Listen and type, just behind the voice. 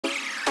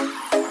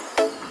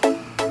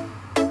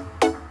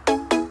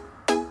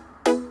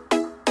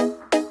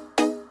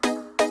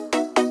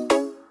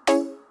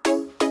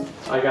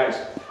Hi guys,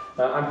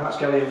 I'm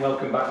𝐕𝐢𝐝 and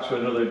welcome back to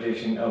another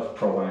edition of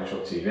ProGreen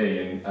Truck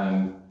TV.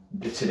 And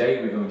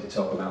today we're going to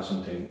talk about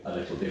something a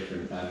little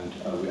different,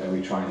 and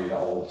we try and do that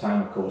all the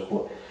time, of course.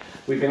 But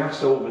we've been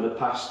asked over the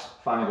past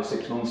 5 or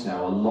 6 months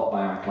now a lot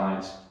by our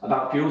clients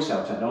about fuel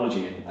cell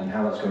technology and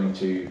how that's going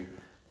to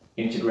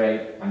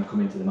integrate and come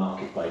into the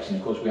marketplace. And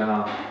of course we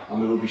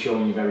will be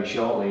showing you very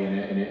shortly in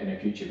a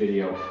future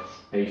video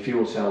a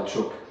fuel cell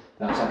truck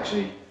that's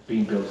actually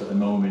being built at the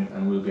moment,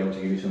 and we'll be able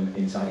to give you some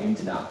insight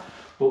into that.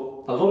 But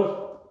a lot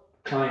of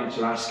clients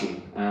are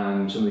asking,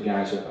 and some of the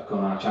guys that have come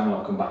on our channel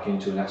have come back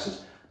into and asked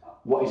us,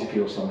 what is a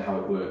fuel cell and how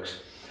it works?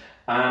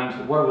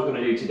 And what I was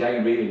going to do today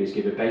really is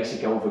give a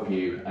basic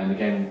overview, and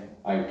again,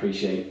 I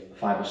appreciate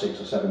 5 or 6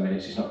 or 7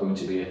 minutes is not going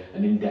to be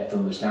an in-depth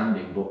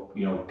understanding, but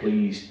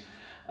please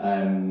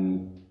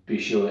be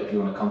sure that if you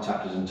want to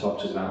contact us and talk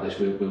to us about this,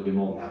 we'll be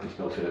more than happy to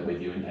go through it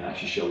with you and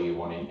actually show you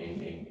one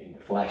in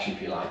the flesh,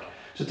 if you like.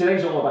 So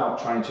today's all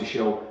about trying to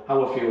show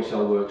how a fuel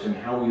cell works and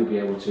how you'll be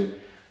able to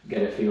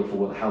get a feel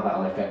for how that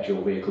will affect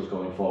your vehicles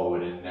going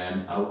forward,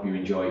 and I hope you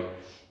enjoy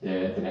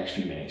the next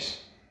few minutes.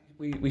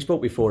 We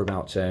spoke before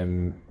about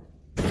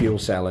fuel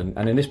cell,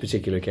 and in this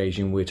particular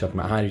occasion we're talking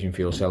about hydrogen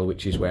fuel cell,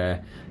 which is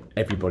where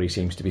everybody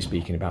seems to be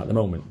speaking about at the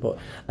moment. But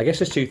I guess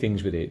there's two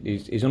things with it,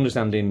 is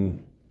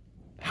understanding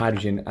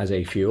hydrogen as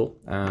a fuel,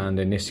 and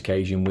in this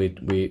occasion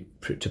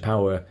to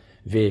power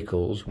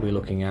vehicles we're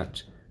looking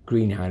at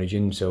green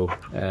hydrogen, so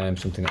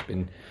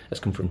something that's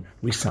come from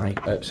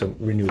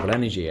renewable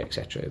energy,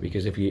 etc.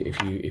 Because if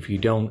you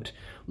don't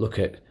look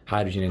at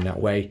hydrogen in that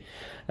way,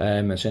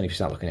 and certainly if you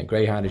start looking at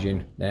grey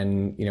hydrogen,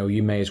 then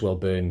you may as well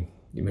burn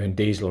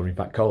diesel or in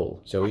fact coal.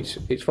 So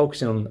it's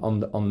focusing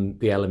on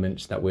the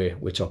elements that we're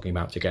talking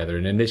about together,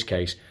 and in this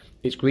case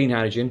it's green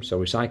hydrogen, so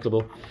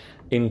recyclable,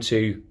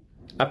 into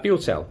a fuel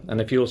cell.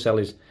 And a fuel cell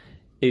is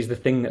the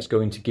thing that's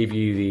going to give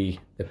you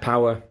the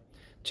power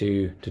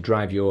to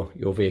drive your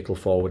vehicle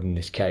forward in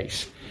this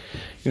case.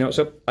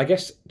 So I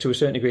guess to a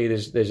certain degree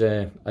there's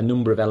a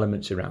number of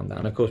elements around that,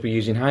 and of course we're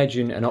using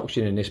hydrogen and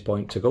oxygen in this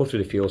point to go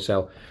through the fuel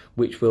cell,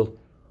 which will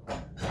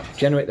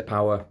generate the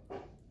power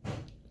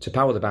to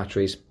power the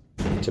batteries,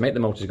 to make the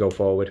motors go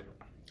forward,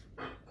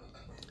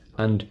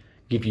 and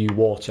give you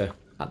water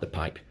at the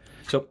pipe.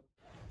 So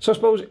I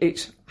suppose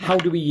it's, how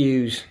do we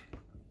use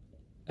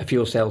a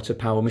fuel cell to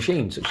power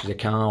machines such as a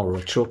car or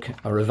a truck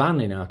or a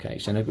van in our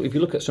case? And if you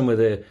look at some of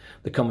the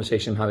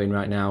conversation I'm having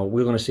right now,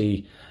 we're going to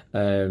see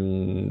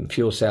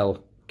fuel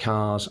cell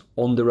cars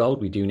on the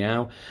road. We do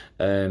now.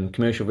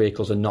 Commercial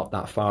vehicles are not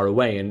that far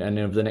away, and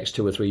over the next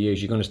 2 or 3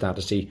 years you're going to start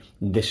to see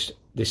this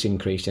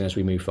increasing as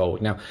we move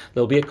forward. Now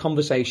there'll be a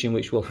conversation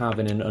which we'll have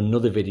in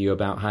another video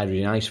about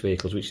hydrogen ICE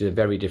vehicles, which is a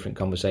very different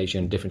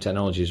conversation, different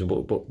technologies,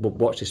 but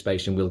watch this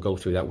space and we'll go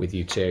through that with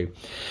you too.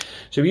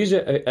 So we use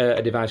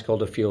a device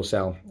called a fuel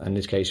cell, in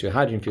this case a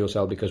hydrogen fuel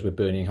cell, because we're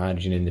burning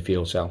hydrogen in the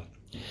fuel cell.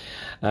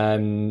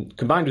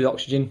 Combined with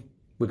oxygen,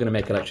 we're going to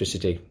make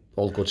electricity.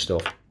 All good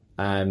stuff.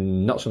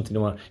 Not something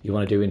you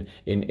want to do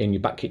in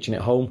your back kitchen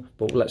at home,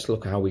 but let's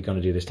look at how we're going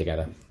to do this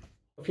together.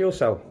 A fuel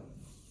cell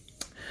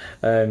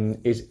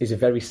is a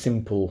very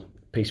simple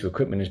piece of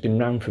equipment. It's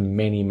been around for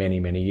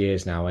many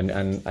years now,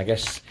 and I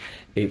guess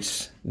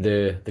it's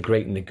the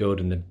great and the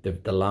good and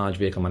the large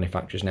vehicle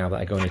manufacturers now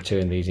that are going to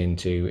turn these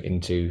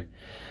into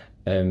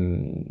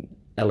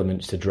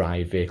elements to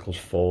drive vehicles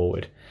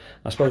forward.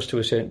 I suppose to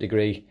a certain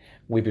degree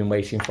we've been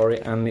waiting for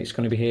it, and it's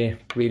going to be here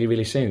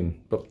really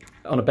soon. But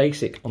on a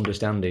basic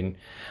understanding,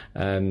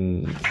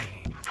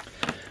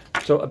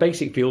 so a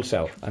basic fuel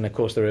cell, and of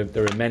course there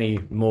are many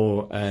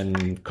more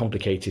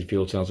complicated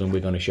fuel cells than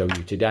we're going to show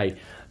you today.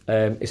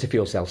 It's a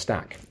fuel cell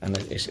stack, and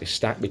it's a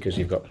stack because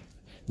you've got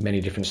many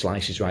different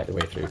slices right the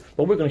way through.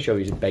 What we're going to show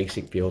you is a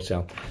basic fuel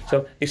cell.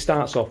 So it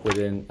starts off with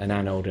an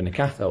anode and a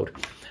cathode,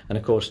 and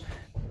of course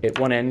at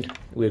one end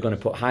we're going to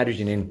put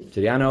hydrogen into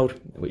the anode,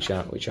 which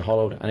are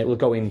hollowed, and it will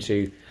go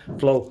into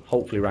flow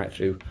hopefully right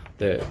through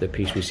the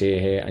piece we see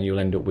here, and you'll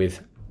end up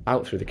with,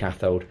 out through the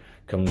cathode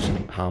comes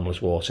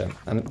harmless water,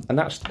 and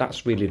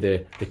that's really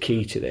the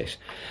key to this.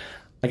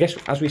 I guess,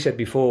 as we said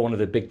before, one of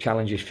the big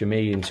challenges for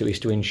me is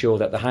to ensure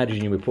that the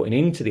hydrogen we're putting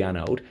into the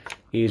anode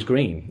is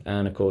green,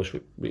 and of course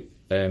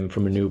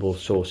from renewable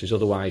sources.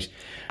 Otherwise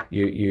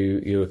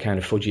you're kind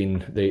of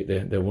fudging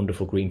the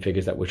wonderful green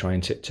figures that we're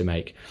trying to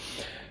make.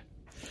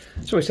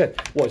 So I said,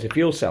 what is a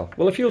fuel cell?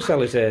 Well, a fuel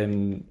cell is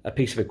a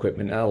piece of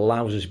equipment that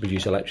allows us to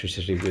produce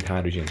electricity with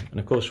hydrogen. And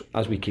of course,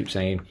 as we keep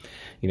saying,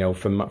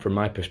 from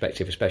my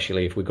perspective,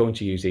 especially if we're going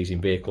to use these in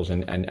vehicles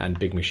and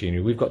big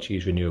machinery, we've got to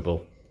use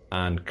renewable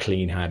and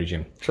clean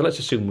hydrogen. So let's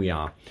assume we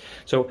are.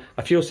 So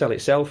a fuel cell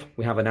itself,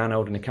 we have an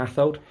anode and a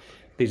cathode.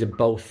 These are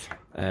both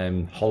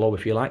hollow,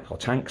 if you like, or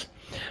tanks.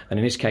 And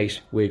in this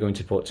case, we're going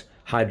to put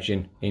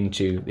hydrogen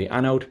into the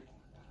anode,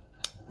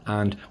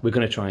 and we're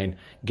going to try and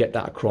get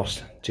that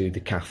across to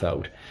the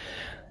cathode.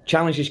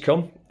 Challenges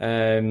come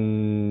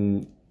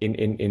in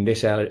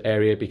this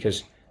area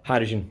because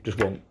hydrogen just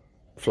won't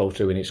flow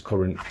through in its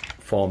current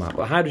format.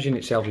 But hydrogen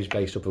itself is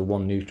based up of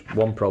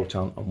one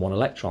proton and one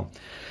electron,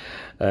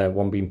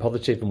 one being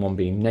positive and one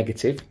being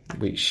negative,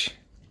 which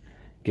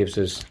gives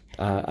us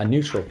a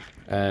neutral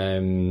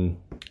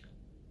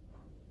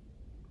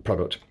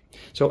product.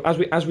 So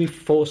as we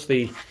force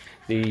the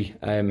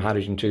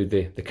hydrogen to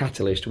the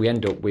catalyst, we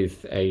end up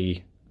with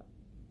a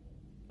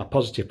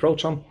positive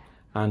proton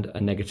and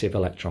a negative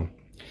electron.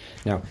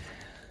 Now,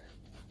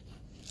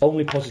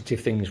 only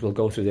positive things will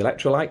go through the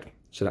electrolyte,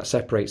 so that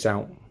separates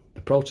out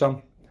the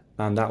proton,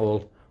 and that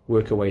will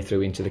work our way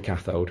through into the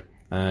cathode,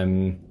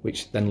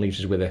 which then leaves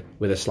us with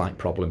a slight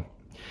problem.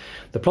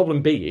 The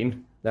problem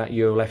being that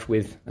you're left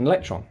with an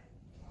electron.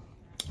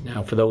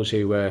 Now, for those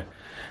who are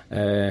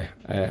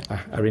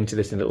into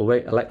this in a little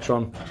bit,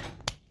 electron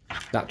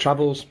that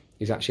travels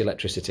is actually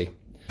electricity.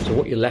 So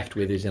what you're left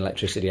with is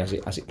electricity as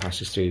it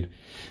passes through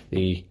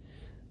the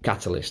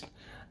catalyst,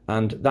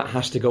 and that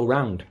has to go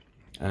round.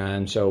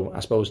 And so I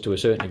suppose to a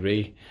certain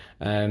degree,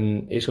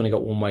 it's only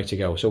got one way to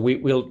go. So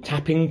we'll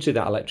tap into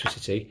that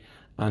electricity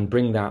and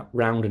bring that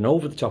round and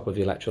over the top of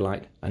the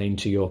electrolyte and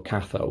into your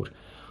cathode.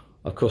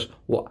 Of course,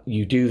 what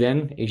you do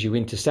then is you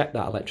intercept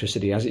that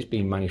electricity as it's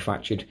being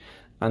manufactured,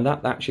 and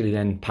that actually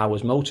then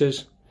powers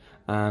motors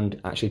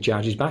and actually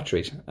charges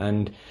batteries.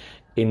 And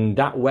in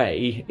that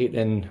way, it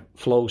then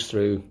flows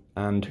through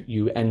and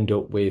you end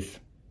up with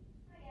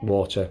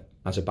water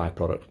as a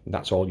byproduct.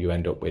 That's all you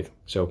end up with.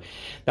 So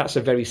that's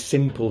a very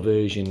simple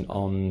version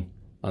on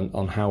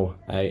how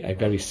a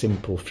very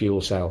simple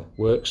fuel cell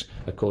works.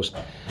 Of course,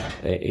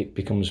 it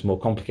becomes more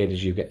complicated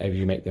as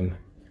you make them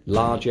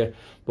larger,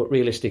 but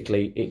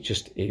realistically, it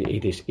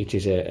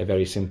is a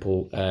very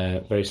simple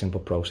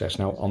process.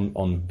 Now,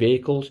 on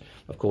vehicles,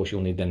 of course,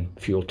 you'll need then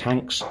fuel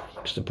tanks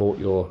to support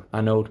your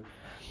anode,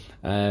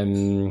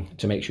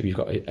 to make sure you've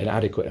got an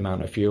adequate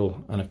amount of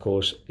fuel. And of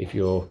course, if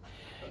you're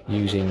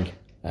using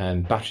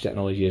battery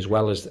technology as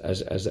well as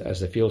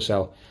the fuel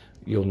cell,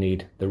 you'll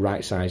need the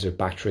right size of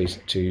batteries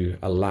to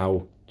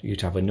allow you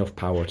to have enough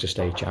power to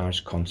stay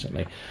charged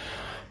constantly.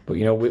 But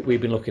you know,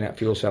 we've been looking at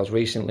fuel cells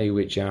recently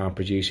which are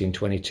producing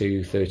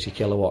 22-30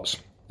 kilowatts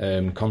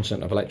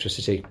constant of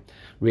electricity.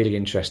 Really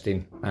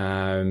interesting,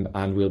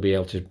 and we'll be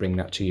able to bring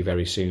that to you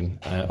very soon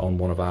on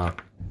one of our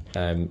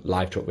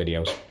live truck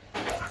videos.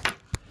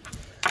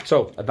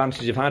 So,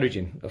 advantages of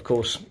hydrogen. Of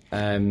course,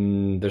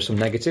 there's some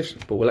negatives,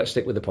 but let's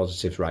stick with the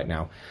positives right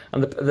now.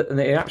 And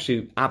the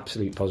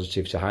absolute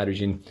positive to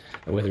hydrogen,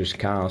 whether it's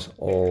cars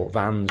or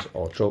vans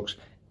or trucks,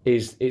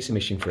 is it's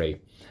emission free.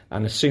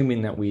 And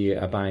assuming that we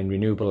are buying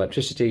renewable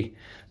electricity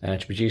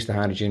to produce the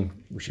hydrogen,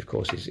 which of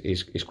course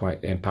is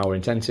quite power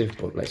intensive,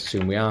 but let's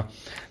assume we are,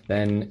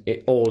 then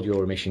all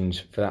your emissions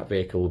for that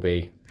vehicle will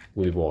be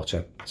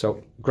water.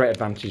 So great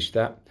advantage to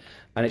that,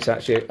 and it's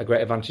actually a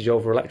great advantage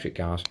over electric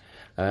cars.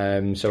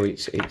 So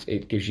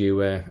it gives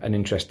you an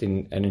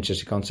interesting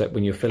concept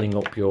when you're filling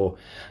up your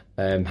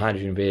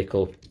hydrogen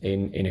vehicle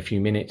in a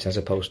few minutes, as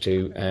opposed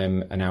to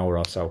an hour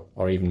or so,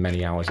 or even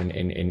many hours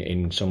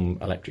in some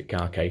electric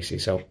car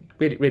cases. So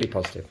really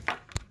positive.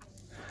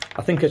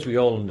 I think, as we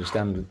all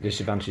understand, the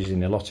disadvantages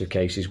in a lot of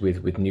cases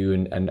with new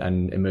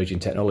and emerging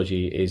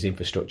technology is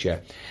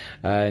infrastructure.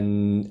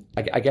 And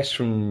I guess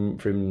from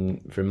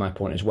my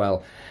point as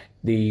well,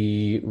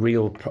 the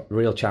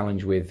real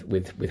challenge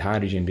with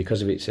hydrogen,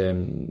 because of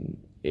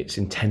its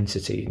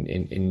intensity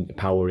in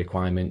power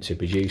requirement to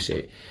produce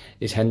it,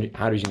 is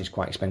hydrogen is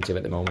quite expensive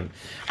at the moment.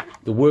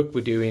 The work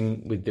we're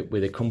doing with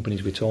the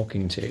companies we're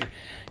talking to,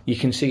 you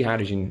can see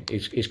hydrogen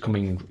is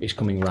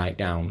coming right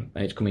down,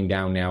 and it's coming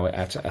down now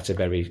at a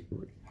very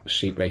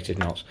steep rate of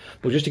knots.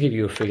 But just to give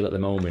you a feel at the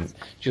moment,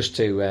 just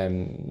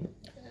to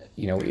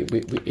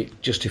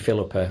just to fill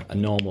up a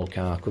normal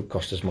car could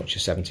cost as much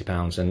as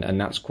 £70,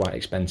 and that's quite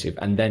expensive.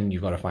 And then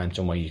you've got to find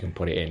somewhere you can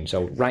put it in.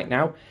 So right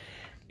now,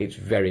 it's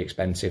very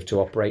expensive to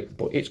operate,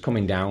 but it's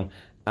coming down,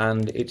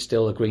 and it's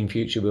still a green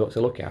future we ought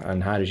to look at,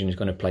 and hydrogen is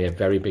going to play a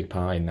very big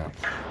part in that.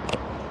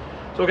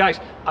 So guys,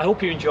 I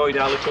hope you enjoyed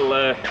our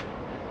little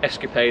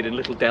escapade and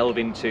little delve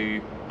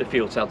into the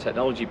fuel cell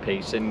technology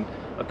piece. And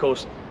of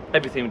course,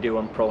 everything we do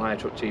on Pro Hire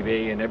Truck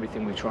TV and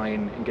everything we try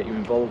and get you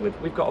involved with,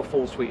 we've got a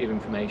full suite of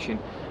information.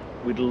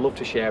 We'd love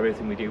to share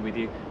everything we do with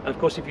you. And of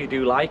course, if you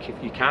do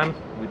if you can,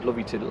 we'd love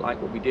you to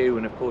like what we do.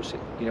 And of course,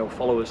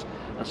 follow us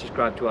and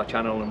subscribe to our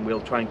channel, and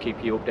we'll try and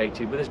keep you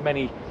updated with as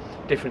many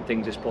different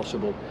things as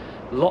possible.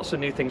 Lots of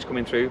new things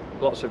coming through,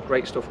 lots of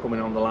great stuff coming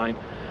on the line.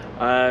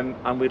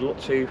 And we'd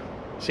love to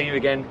see you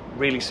again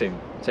really soon.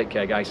 Take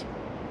care, guys.